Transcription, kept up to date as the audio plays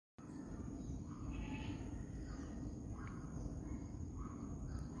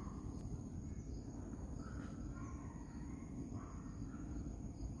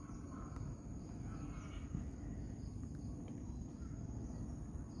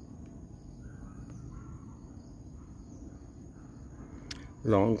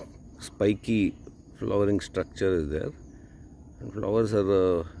long spiky flowering structure is there, and flowers are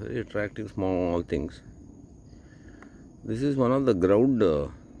very attractive small things. This is one of the ground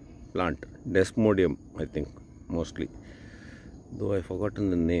plant, Desmodium, I think, mostly, though I forgotten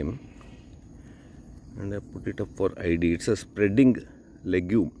the name, and I put it up for ID. It's a spreading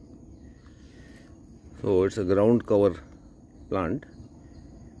legume, so it's a ground cover plant,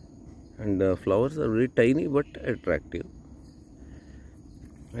 and flowers are very tiny but attractive,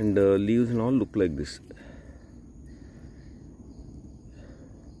 and leaves and all look like this.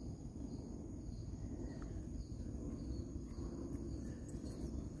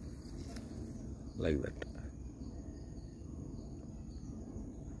 Like that.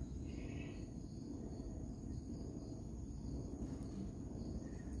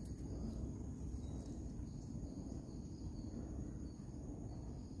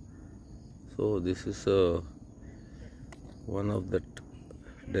 So this is one of that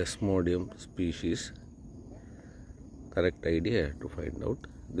Desmodium species. Correct idea I have to find out.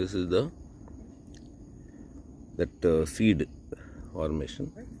 This is that seed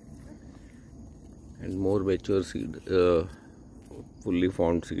formation, and more mature seed, fully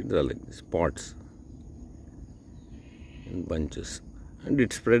formed seeds are like this, pods in bunches, and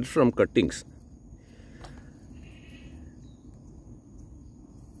it spreads from cuttings.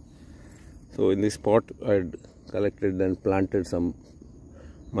 So in this pot I had collected and planted some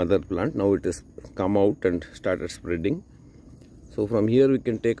mother plant. Now it has come out and started spreading. So from here we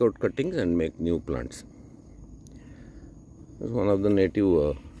can take out cuttings and make new plants. This is one of the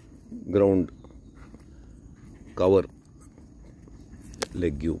native ground cover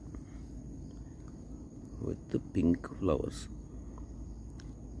legume with the pink flowers.